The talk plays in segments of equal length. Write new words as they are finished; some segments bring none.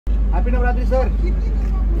Happy Navratri sir.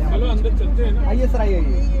 चलो अंदर चलते हैं ना। आइए सर, आइए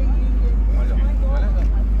आइए।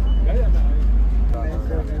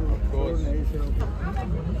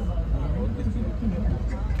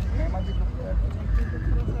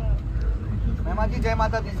 महिमा जी जय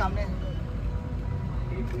माता दी सामने।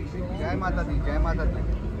 जय माता दी, जय माता दी,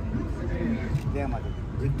 जय माता दी।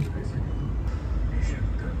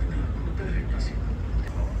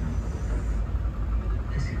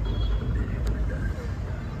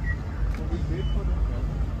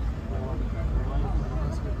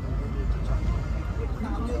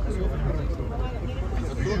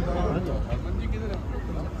 हरमन जी किधर है?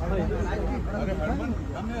 अरे हरमन,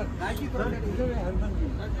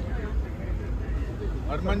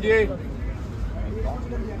 हरमन जी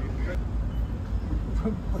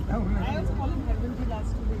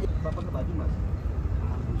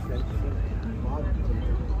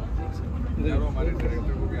यार हमारे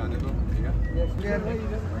डायरेक्टर को भी आने दो।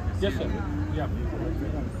 Yes sir.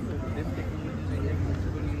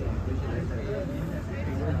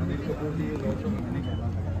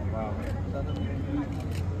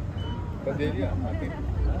 दे दिया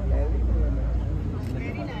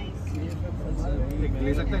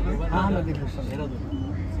ले सकते हैं? हाँ मैं देख सकता हूँ।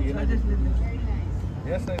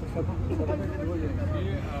 Yes sir.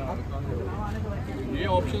 ये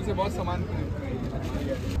ऑप्शन से बहुत सामान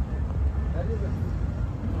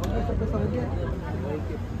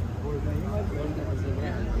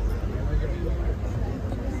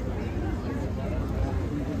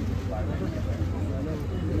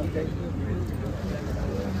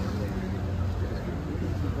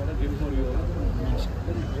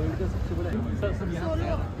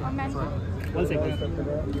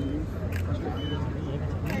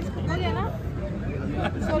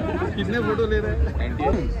कितने फोटो ले रहे हैं?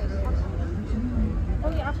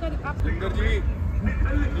 सिंगर जी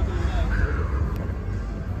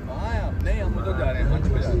कहाँ हैं आप? नहीं हम उधर जा रहे हैं, मंच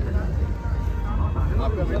पे जा रहे हैं।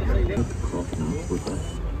 आपका वेट सही है।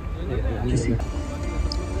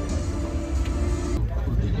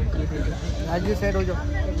 आज जी सेट हो जाओ।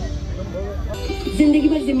 जिंदगी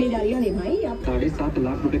भर जिम्मेदारियां निभाई आप। 7.5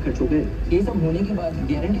 लाख रुपए खर्च हो गए। ये सब होने के बाद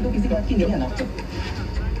गारंटी तो किसी बात की नहीं है ना।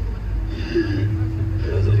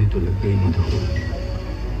 नजर तो लग गई नहीं।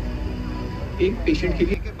 एक पेशेंट के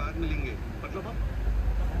लिए के बाद मिलेंगे मतलब हम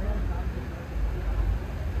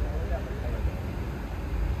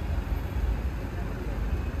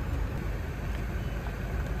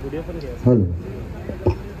hello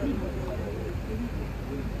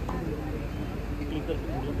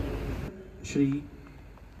Shri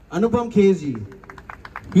Anupam Kher ji,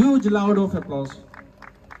 huge round of applause.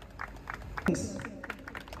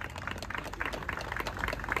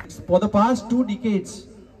 For the past 2 decades,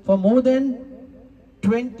 for more than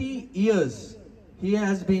 20 years, he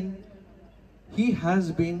has been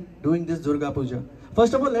doing this Durga Puja.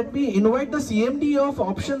 First of all, let me invite the CMD of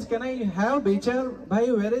options. Can I have Bechar Bhai?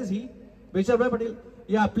 Where is he? Bechar Bhai Patel.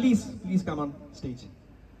 Yeah, please come on stage.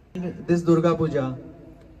 This Durga Puja,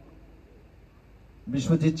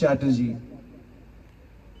 Vishwajit Chatterjee,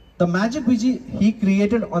 the magic which he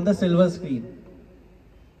created on the silver screen.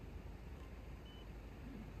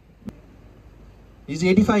 He's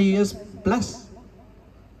 85 years plus,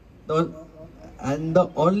 and the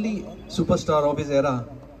only superstar of his era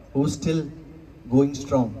who's still going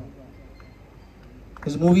strong.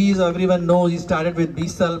 His movies, everyone knows. He started with 20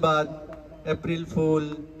 Saal Baad, April Fool,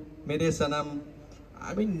 Mere Sanam.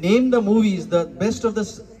 I mean, name the movies. The best of the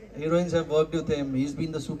heroines have worked with him. He's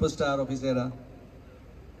been the superstar of his era.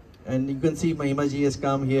 And you can see Mahima ji has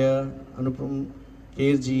come here, Anupam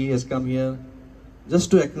Kher ji has come here, just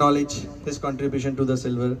to acknowledge his contribution to the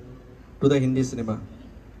silver, to the Hindi cinema.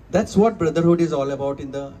 That's what brotherhood is all about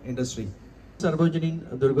in the industry. Sarvajanin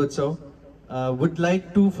Durgotsav would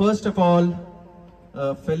like to first of all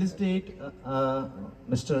felicitate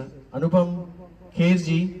Mr. Anupam Kher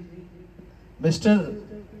ji, Mr.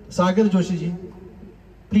 Sagar Joshi ji.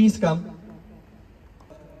 Please come.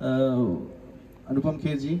 Anupam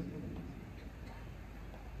Kher ji.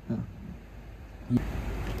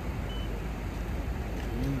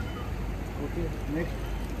 Okay, next.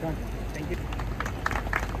 Done. Thank you.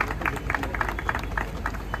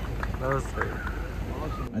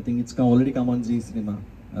 I think it's already come on Z Cinema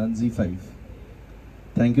and Z5.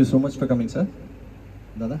 Thank you so much for coming, sir.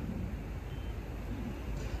 Dada.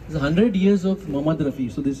 It's 100 years of Muhammad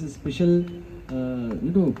Rafi, so this is special,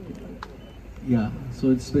 yeah,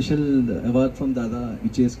 so it's special award from Dada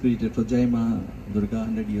which is created for Jai Ma Durga,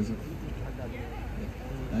 100 years of,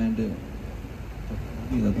 and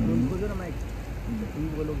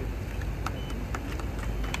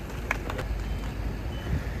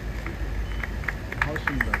How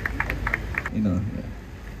You know.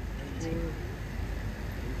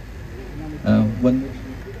 One.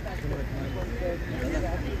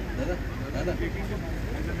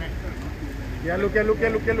 Yeah, look here,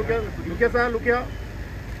 sir, look here.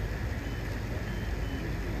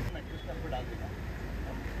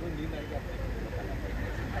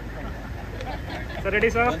 Sir, ready,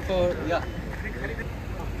 sir? One for, yeah.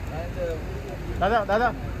 दादा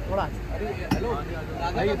थोड़ा hello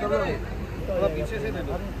आइए थोड़ा पीछे से दे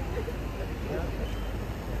दो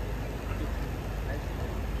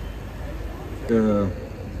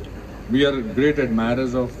We are great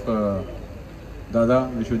admirers of दादा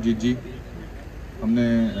विश्वजीत जी. हमने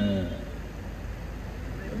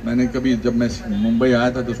मैंने कभी जब मैं मुंबई आया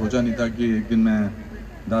था तो सोचा नहीं था कि एक दिन मैं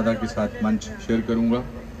दादा के साथ मंच शेयर करूंगा.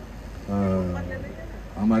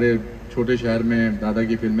 हमारे छोटे शहर में दादा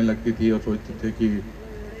की फिल्में लगती थी और सोचते थे कि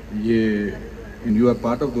ये you are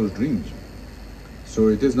part of those dreams. So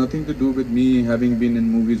it is nothing to do with me having been in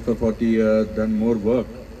movies for 40 years, done more work.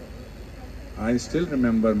 I still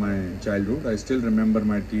remember my childhood, I still remember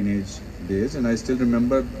my teenage days, and I still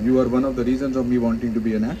remember you are one of the reasons of me wanting to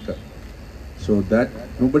be an actor. So that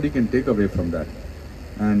nobody can take away from that.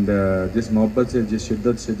 And जिस मोहब्बत से, जिस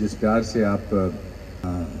शिद्दत से, जिस प्यार से आप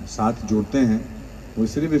साथ जोड़ते हैं, वो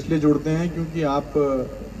सिर्फ इसलिए जोड़ते हैं क्योंकि आप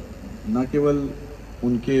ना केवल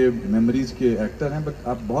उनके मेमोरीज के एक्टर हैं, बट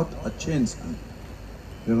आप बहुत अच्छे इंसान हैं.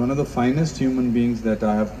 You're one of the finest human beings that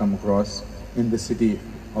I have come across in the city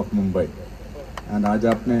of Mumbai. And आज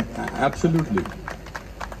आपने absolutely,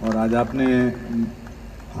 और आज आपने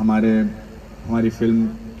हमारी फिल्म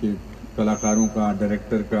के कलाकारों का,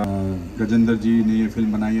 डायरेक्टर का, गजेंद्र जी ने ये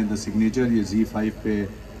फिल्म बनाई है द सिग्नेचर. ये Z5 पे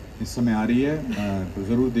इस समय आ रही है, तो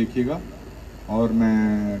ज़रूर देखिएगा. और मैं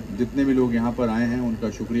जितने भी लोग यहाँ पर आए हैं उनका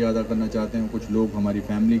शुक्रिया अदा करना चाहते हैं. कुछ लोग हमारी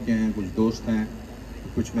फैमिली के हैं, कुछ दोस्त हैं,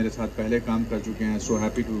 कुछ मेरे साथ पहले काम कर चुके हैं. So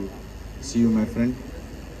happy to C you my friend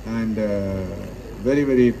and very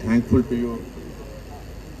very thankful to you.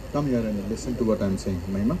 Come here and listen to what I am saying.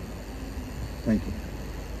 महिमा, थैंक यू.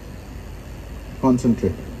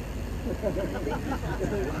 कॉन्सेंट्रेट.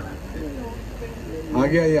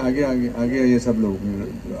 आगे आइए सब लोग.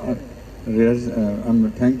 I'm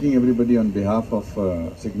thanking everybody on behalf of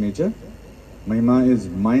Signature. Mahima is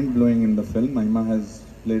mind-blowing in the film. Mahima has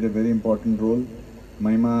played a very important role.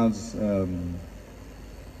 Mahima's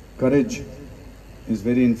courage is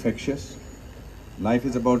very infectious. Life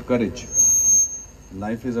is about courage.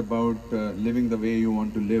 Life is about living the way you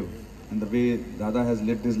want to live. And the way Dada has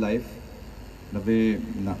lived his life, the way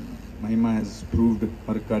Mahima has proved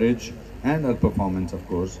her courage and her performance, of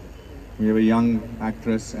course. We have a young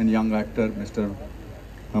actress and young actor, Mr.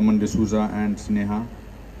 Aman D'Souza and Sneha.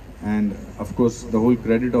 And of course, the whole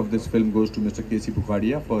credit of this film goes to Mr. K.C.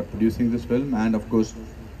 Bukhadia for producing this film, and of course,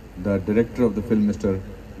 the director of the film, Mr.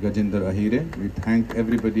 Gajendra Ahire. We thank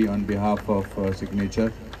everybody on behalf of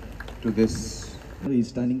Signature to this. He's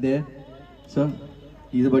standing there. Sir,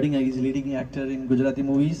 he's a budding, he's a leading actor in Gujarati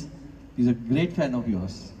movies. He's a great fan of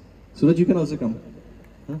yours. Suraj, you can also come.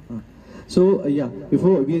 So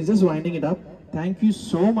before we are just winding it up, thank you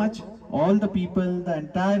so much, all the people, the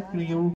entire crew.